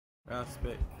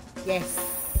aspect. Yes.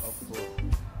 Of course.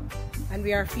 And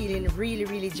we are feeling really,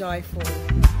 really joyful.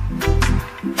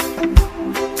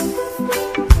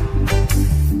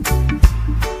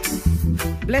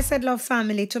 Blessed love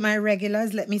family, to my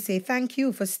regulars, let me say thank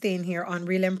you for staying here on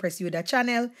Real Empress Yudah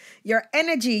channel. Your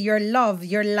energy, your love,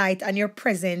 your light, and your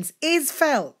presence is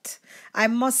felt. I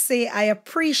must say I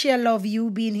appreciate love you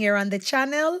being here on the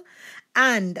channel.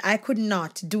 And I could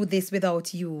not do this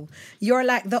without you. You're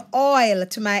like the oil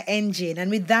to my engine.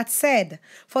 And with that said,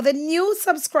 for the new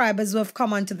subscribers who have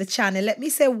come onto the channel, let me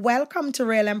say welcome to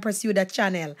Real Empress Yudah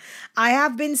channel. I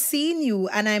have been seeing you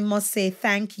and I must say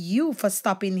thank you for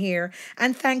stopping here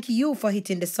and thank you for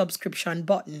hitting the subscription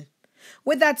button.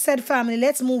 With that said, family,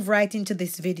 let's move right into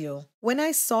this video. When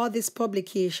I saw this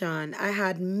publication, I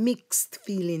had mixed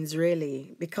feelings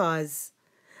really because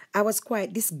I was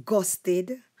quite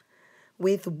disgusted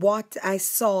with what I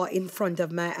saw in front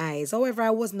of my eyes. However,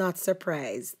 I was not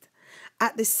surprised.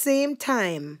 At the same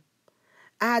time,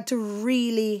 I had to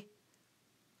really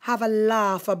have a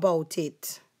laugh about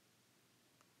it,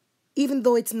 even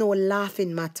though it's no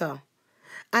laughing matter.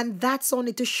 And that's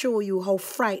only to show you how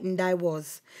frightened I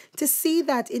was to see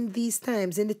that in these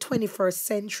times, in the 21st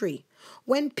century,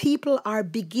 when people are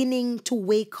beginning to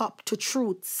wake up to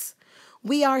truths,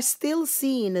 we are still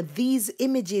seeing these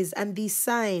images and these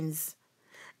signs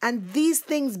and these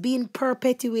things being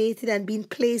perpetuated and being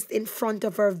placed in front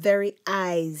of our very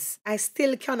eyes. I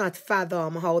still cannot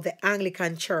fathom how the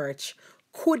Anglican Church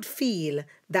could feel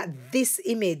that this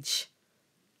image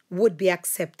would be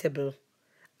acceptable.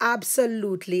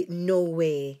 Absolutely no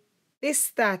way. This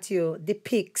statue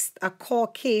depicts a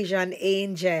Caucasian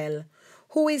angel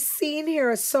who is seen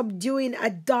here subduing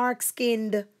a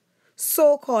dark-skinned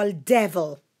so-called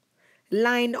devil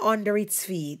lying under its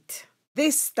feet.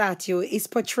 This statue is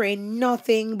portraying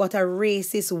nothing but a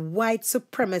racist white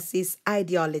supremacist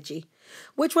ideology,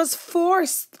 which was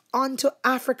forced onto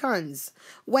Africans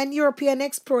when European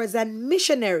explorers and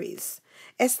missionaries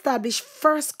established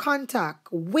first contact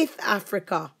with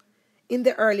Africa in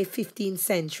the early 15th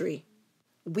century.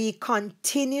 We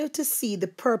continue to see the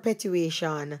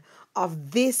perpetuation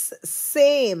of this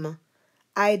same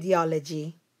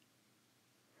ideology,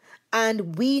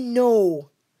 and we know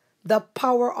the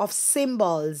power of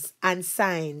symbols and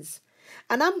signs.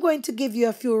 And I'm going to give you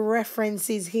a few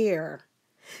references here.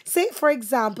 Say, for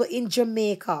example, in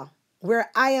Jamaica,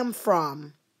 where I am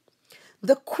from,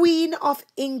 the Queen of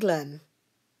England,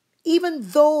 even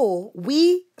though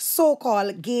we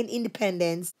so-called gain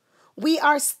independence, we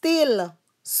are still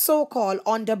so-called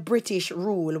under British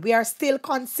rule. We are still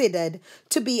considered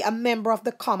to be a member of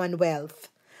the Commonwealth.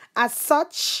 As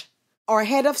such, our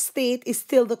head of state is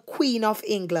still the Queen of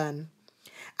England,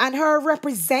 and her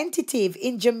representative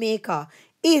in Jamaica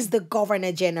is the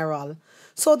Governor General.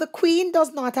 So the Queen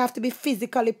does not have to be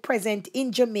physically present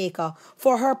in Jamaica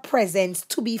for her presence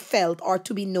to be felt or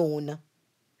to be known.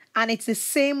 And it's the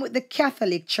same with the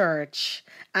Catholic Church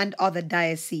and other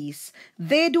dioceses.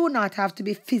 They do not have to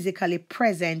be physically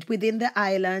present within the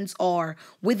islands or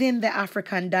within the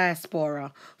African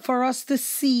diaspora for us to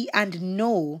see and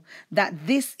know that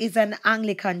this is an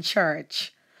Anglican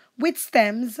church, which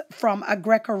stems from a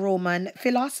Greco-Roman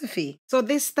philosophy. So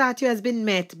this statue has been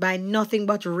met by nothing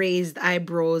but raised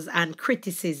eyebrows and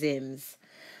criticisms.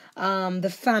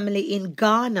 The family in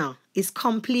Ghana is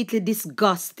completely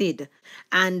disgusted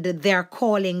and they're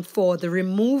calling for the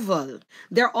removal.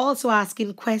 They're also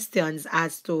asking questions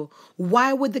as to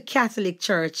why would the Catholic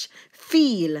Church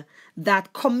feel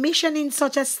that commissioning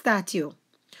such a statue,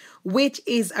 which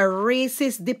is a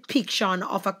racist depiction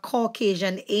of a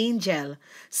Caucasian angel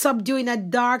subduing a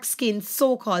dark-skinned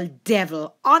so-called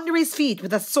devil under his feet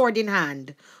with a sword in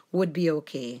hand, would be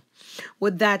okay.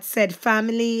 With that said,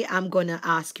 family, I'm going to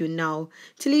ask you now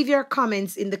to leave your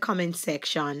comments in the comment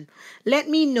section. Let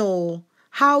me know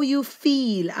how you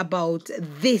feel about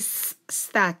this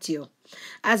statue,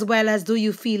 as well as do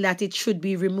you feel that it should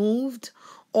be removed,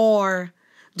 or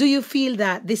do you feel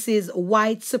that this is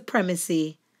white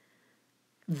supremacy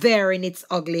there in its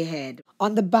ugly head?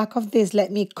 On the back of this,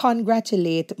 let me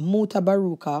congratulate Muta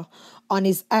Baruka on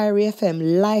his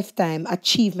IRFM Lifetime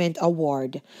Achievement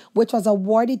Award, which was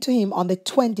awarded to him on the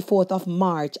 24th of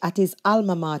March at his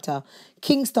alma mater,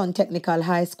 Kingston Technical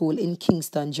High School in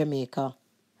Kingston, Jamaica.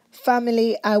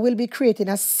 Family, I will be creating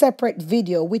a separate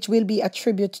video which will be a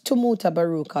tribute to Muta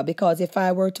Baruka, because if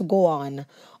I were to go on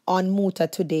Muta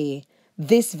today,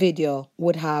 this video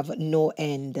would have no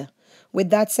end. With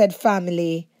that said,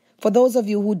 family, for those of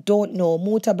you who don't know,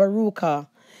 Muta Baruka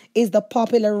is the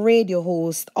popular radio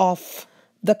host of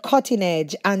The Cutting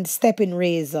Edge and Stepping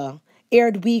Razor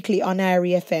aired weekly on IRE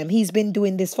FM. He's been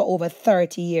doing this for over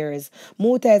 30 years.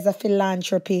 Muta is a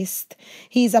philanthropist.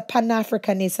 He's a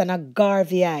Pan-Africanist and a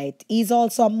Garveyite. He's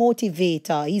also a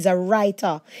motivator. He's a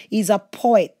writer. He's a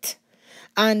poet.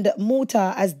 And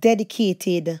Muta has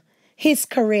dedicated his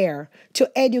career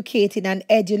to educating and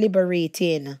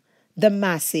edu-liberating the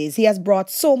masses. He has brought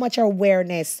so much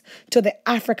awareness to the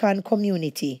African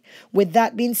community. With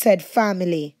that being said,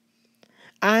 family,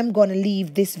 I'm going to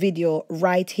leave this video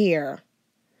right here.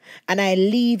 And I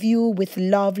leave you with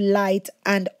love, light,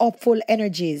 and hopeful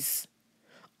energies.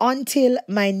 Until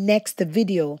my next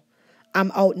video,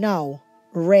 I'm out now.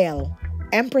 Real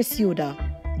Empress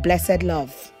Yudah. Blessed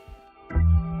love.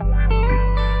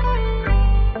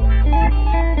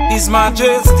 His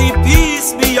Majesty,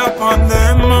 peace be upon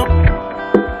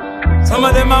them. Some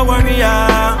of them are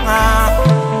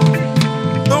warriors.